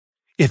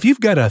If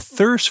you've got a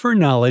thirst for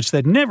knowledge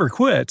that never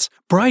quits,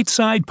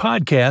 Brightside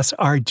Podcasts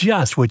are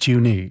just what you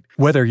need.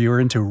 Whether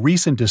you're into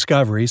recent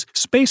discoveries,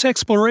 space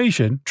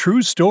exploration,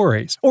 true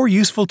stories, or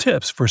useful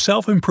tips for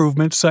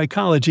self-improvement,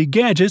 psychology,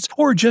 gadgets,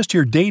 or just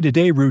your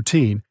day-to-day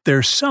routine,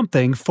 there's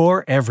something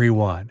for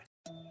everyone.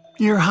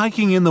 You're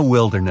hiking in the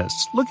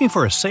wilderness, looking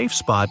for a safe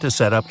spot to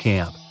set up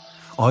camp.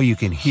 All you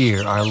can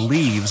hear are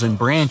leaves and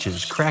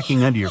branches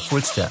cracking under your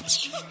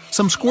footsteps.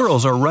 Some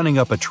squirrels are running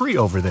up a tree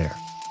over there.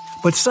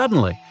 But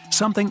suddenly,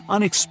 something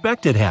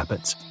unexpected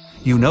happens.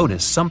 You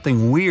notice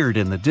something weird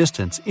in the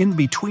distance in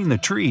between the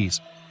trees.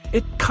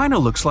 It kind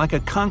of looks like a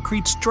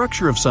concrete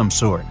structure of some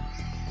sort.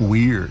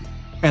 Weird.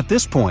 At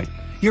this point,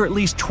 you're at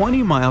least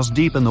 20 miles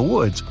deep in the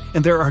woods,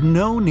 and there are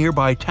no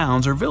nearby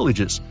towns or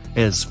villages,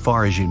 as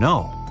far as you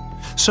know.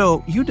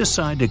 So you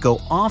decide to go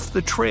off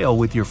the trail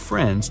with your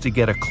friends to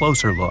get a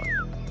closer look.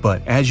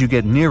 But as you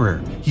get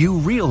nearer, you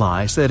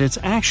realize that it's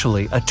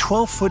actually a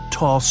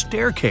 12-foot-tall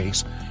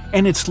staircase,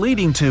 and it's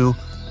leading to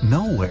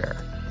nowhere.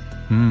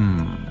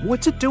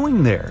 What's it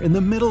doing there in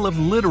the middle of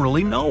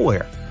literally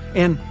nowhere?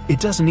 And it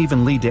doesn't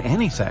even lead to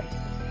anything.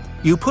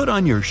 You put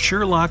on your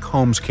Sherlock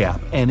Holmes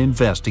cap and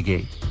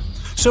investigate.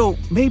 So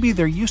maybe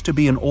there used to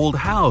be an old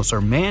house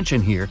or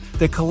mansion here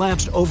that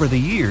collapsed over the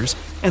years,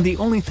 and the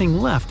only thing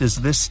left is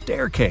this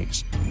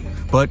staircase.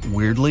 But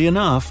weirdly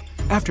enough,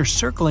 after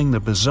circling the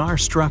bizarre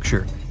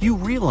structure, you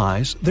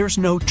realize there's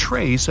no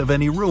trace of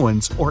any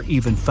ruins or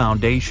even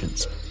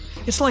foundations.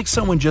 It's like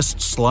someone just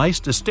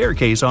sliced a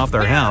staircase off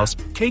their house,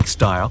 cake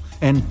style,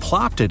 and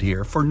plopped it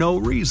here for no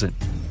reason.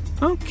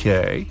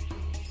 Okay.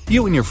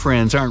 You and your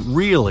friends aren't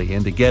really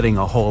into getting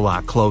a whole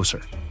lot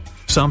closer.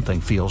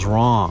 Something feels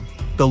wrong.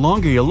 The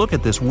longer you look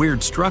at this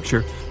weird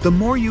structure, the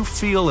more you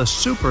feel a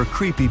super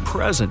creepy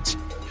presence.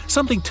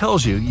 Something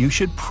tells you you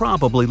should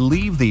probably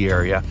leave the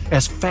area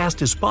as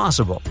fast as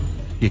possible.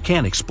 You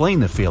can't explain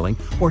the feeling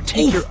or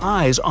take your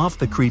eyes off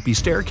the creepy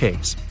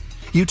staircase.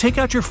 You take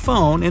out your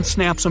phone and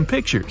snap some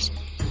pictures.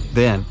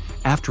 Then,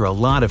 after a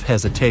lot of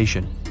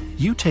hesitation,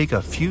 you take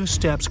a few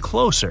steps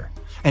closer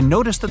and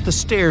notice that the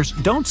stairs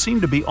don't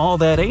seem to be all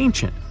that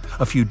ancient,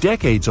 a few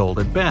decades old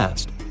at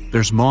best.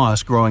 There's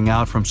moss growing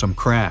out from some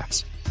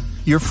cracks.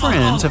 Your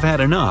friends have had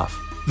enough.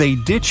 They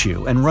ditch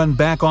you and run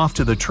back off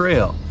to the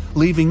trail,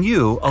 leaving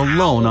you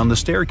alone on the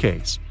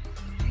staircase.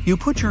 You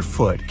put your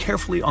foot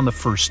carefully on the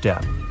first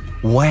step.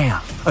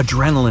 Wham!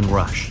 Adrenaline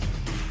rush.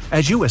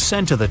 As you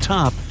ascend to the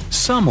top,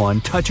 someone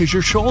touches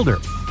your shoulder.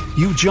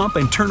 You jump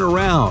and turn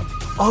around.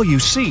 All you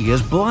see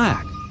is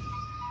black.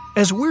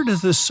 As weird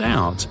as this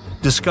sounds,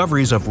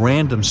 discoveries of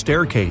random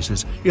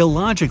staircases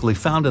illogically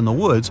found in the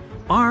woods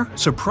are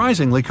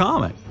surprisingly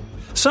common.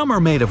 Some are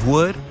made of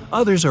wood,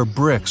 others are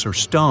bricks or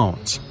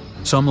stones.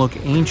 Some look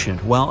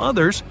ancient, while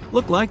others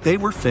look like they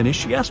were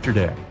finished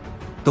yesterday.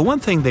 The one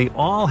thing they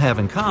all have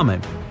in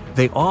common,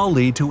 they all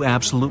lead to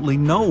absolutely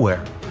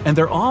nowhere, and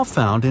they're all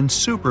found in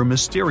super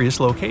mysterious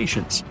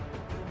locations.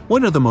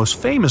 One of the most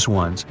famous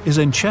ones is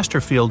in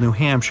Chesterfield, New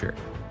Hampshire,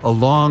 a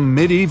long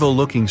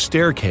medieval-looking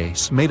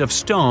staircase made of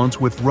stones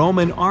with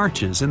Roman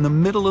arches in the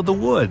middle of the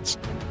woods.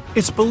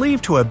 It's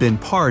believed to have been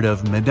part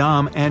of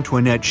Madame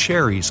Antoinette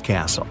Sherry's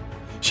castle.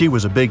 She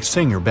was a big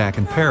singer back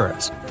in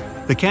Paris.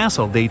 The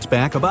castle dates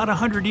back about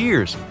 100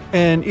 years,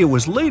 and it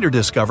was later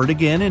discovered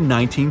again in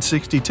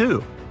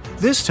 1962.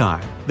 This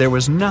time, there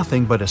was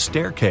nothing but a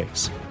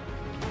staircase.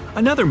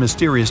 Another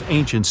mysterious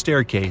ancient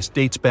staircase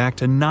dates back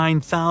to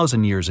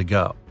 9,000 years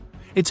ago.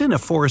 It's in a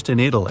forest in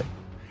Italy.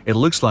 It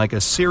looks like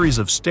a series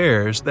of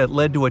stairs that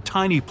led to a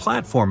tiny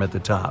platform at the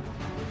top.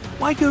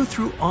 Why go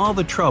through all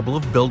the trouble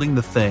of building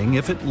the thing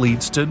if it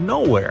leads to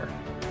nowhere?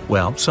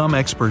 Well, some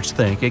experts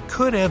think it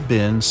could have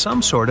been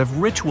some sort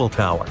of ritual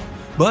tower,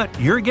 but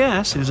your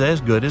guess is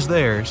as good as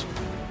theirs.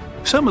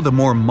 Some of the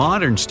more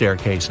modern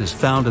staircases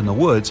found in the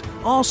woods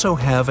also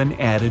have an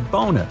added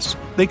bonus.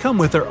 They come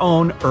with their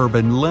own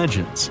urban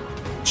legends.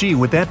 Gee,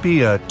 would that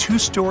be a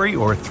 2-story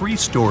or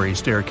 3-story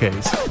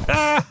staircase?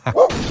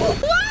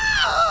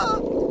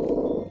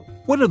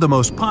 One of the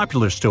most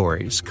popular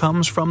stories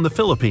comes from the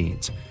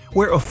Philippines,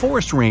 where a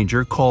forest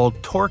ranger called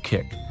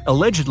Torkik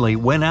allegedly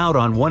went out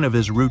on one of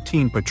his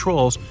routine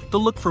patrols to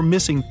look for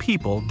missing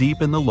people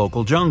deep in the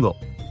local jungle.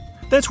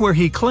 That's where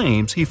he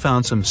claims he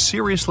found some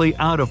seriously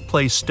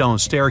out-of-place stone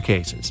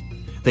staircases.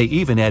 They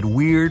even had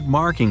weird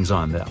markings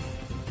on them.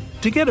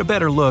 To get a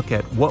better look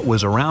at what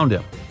was around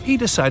him, he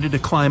decided to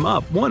climb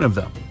up one of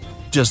them.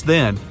 Just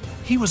then,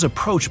 he was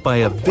approached by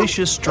a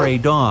vicious stray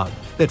dog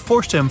that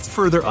forced him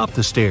further up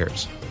the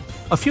stairs.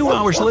 A few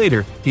hours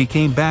later, he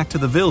came back to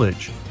the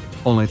village.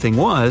 Only thing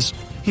was,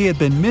 he had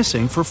been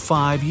missing for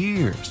 5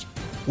 years.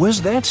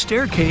 Was that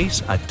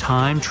staircase a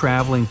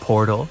time-traveling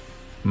portal?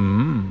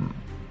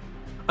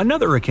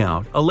 Another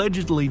account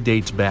allegedly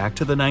dates back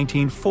to the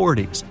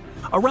 1940s,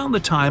 around the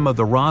time of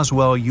the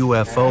Roswell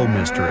UFO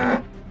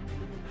mystery.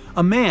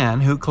 A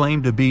man who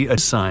claimed to be a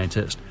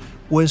scientist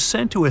was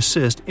sent to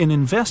assist in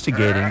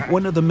investigating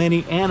one of the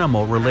many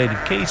animal-related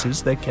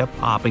cases that kept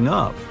popping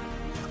up.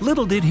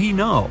 Little did he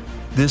know,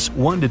 this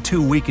 1 to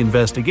 2 week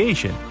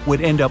investigation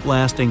would end up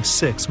lasting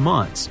 6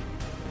 months.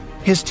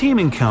 His team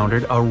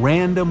encountered a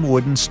random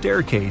wooden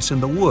staircase in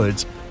the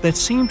woods that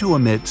seemed to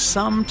emit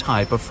some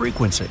type of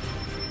frequency.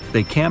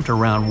 They camped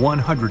around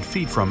 100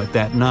 feet from it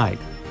that night,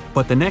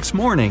 but the next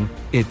morning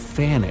it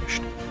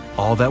vanished.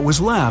 All that was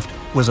left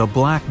was a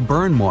black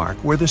burn mark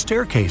where the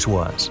staircase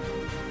was.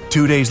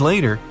 2 days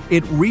later,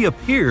 it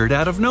reappeared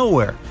out of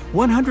nowhere,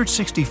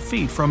 160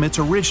 feet from its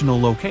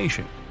original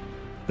location.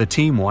 The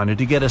team wanted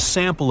to get a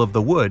sample of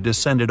the wood to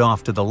send it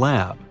off to the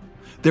lab.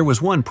 There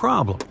was one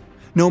problem.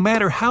 No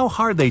matter how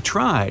hard they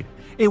tried,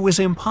 it was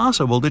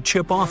impossible to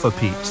chip off a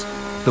piece.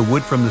 The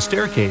wood from the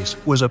staircase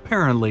was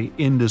apparently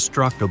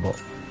indestructible.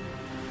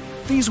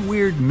 These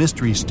weird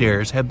mystery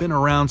stairs have been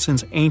around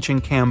since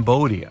ancient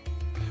Cambodia.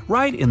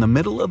 Right in the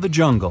middle of the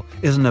jungle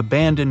is an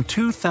abandoned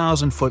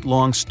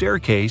 2,000-foot-long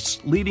staircase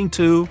leading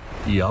to,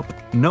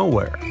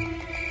 nowhere.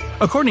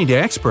 According to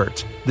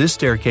experts, this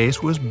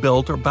staircase was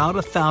built about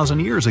 1,000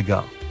 years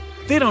ago.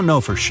 They don't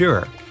know for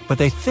sure, but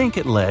they think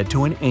it led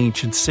to an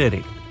ancient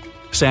city.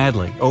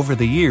 Sadly, over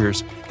the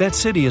years, that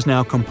city is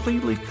now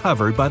completely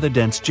covered by the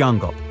dense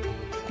jungle.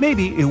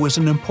 Maybe it was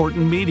an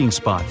important meeting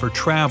spot for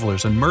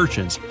travelers and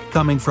merchants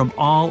coming from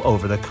all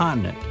over the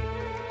continent.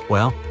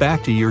 Well,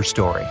 back to your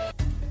story.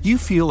 You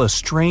feel a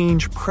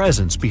strange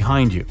presence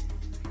behind you.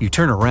 You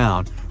turn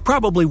around,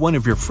 probably one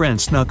of your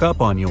friends snuck up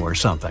on you or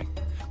something.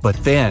 But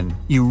then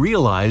you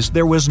realize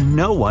there was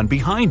no one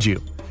behind you.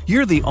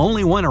 You're the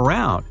only one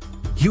around.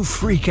 You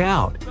freak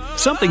out.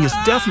 Something is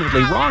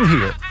definitely wrong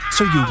here.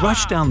 So you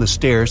rush down the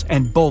stairs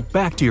and bolt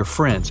back to your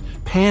friends,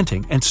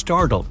 panting and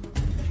startled.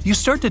 You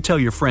start to tell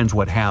your friends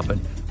what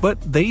happened, but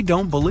they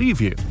don't believe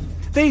you.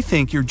 They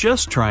think you're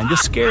just trying to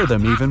scare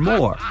them even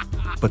more.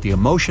 But the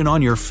emotion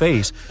on your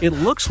face, it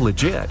looks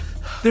legit.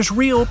 There's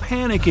real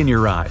panic in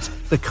your eyes,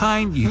 the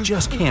kind you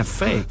just can't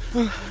fake.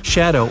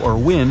 Shadow or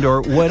wind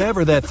or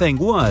whatever that thing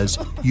was,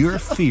 your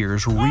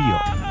fear's real.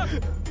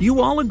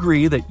 You all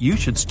agree that you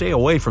should stay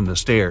away from the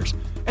stairs,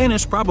 and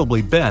it's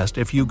probably best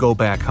if you go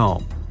back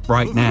home,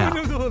 right now.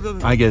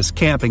 I guess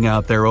camping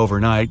out there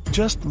overnight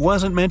just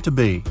wasn't meant to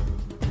be.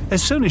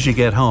 As soon as you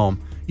get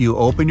home, you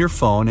open your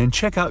phone and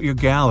check out your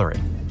gallery.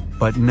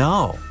 But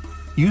no,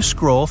 you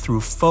scroll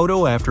through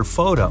photo after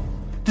photo.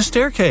 The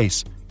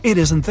staircase, it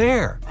isn't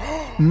there.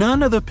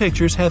 None of the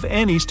pictures have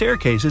any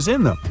staircases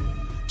in them.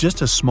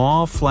 Just a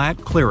small, flat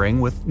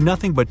clearing with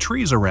nothing but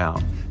trees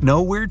around,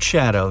 no weird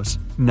shadows,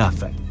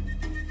 nothing.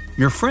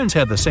 Your friends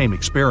have the same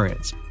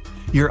experience.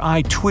 Your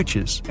eye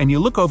twitches and you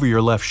look over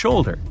your left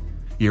shoulder.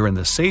 You're in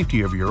the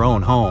safety of your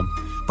own home,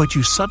 but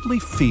you suddenly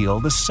feel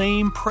the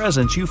same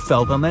presence you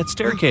felt on that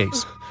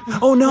staircase.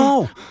 Oh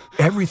no!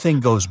 Everything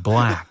goes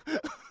black.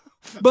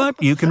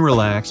 But you can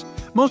relax.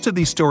 Most of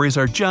these stories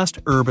are just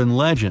urban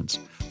legends,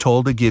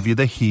 told to give you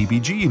the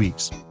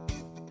heebie-jeebies.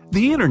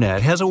 The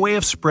internet has a way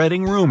of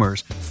spreading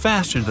rumors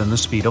faster than the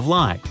speed of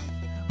light.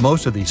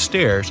 Most of these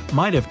stairs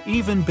might have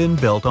even been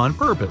built on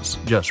purpose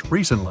just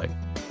recently.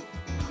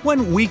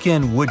 One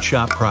weekend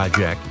woodshop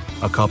project,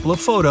 a couple of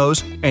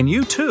photos, and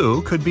you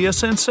too could be a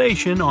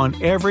sensation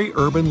on every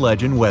urban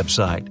legend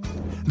website.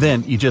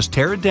 Then you just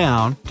tear it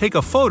down, take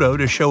a photo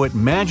to show it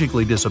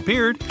magically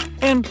disappeared,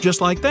 and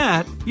just like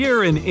that,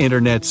 you're an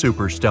internet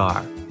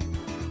superstar.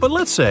 But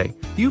let's say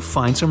you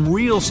find some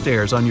real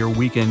stairs on your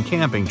weekend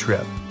camping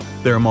trip.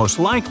 They're most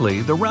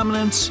likely the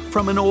remnants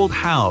from an old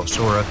house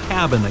or a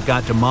cabin that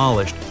got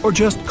demolished or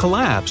just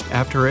collapsed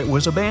after it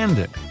was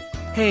abandoned.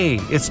 Hey,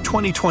 it's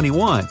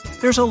 2021.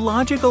 There's a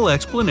logical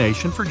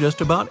explanation for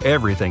just about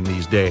everything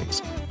these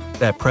days.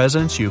 That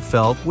presence you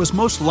felt was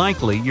most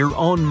likely your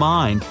own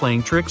mind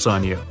playing tricks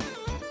on you.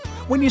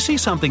 When you see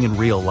something in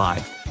real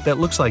life that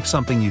looks like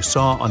something you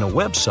saw on a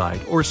website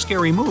or a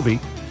scary movie,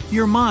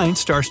 your mind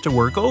starts to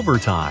work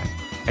overtime,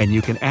 and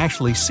you can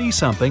actually see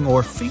something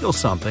or feel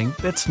something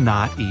that's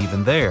not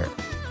even there.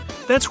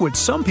 That's what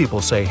some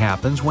people say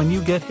happens when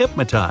you get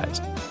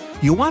hypnotized.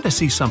 You want to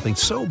see something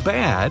so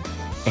bad,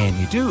 and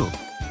you do.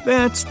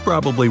 That's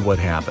probably what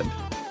happened.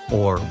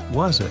 Or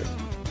was it?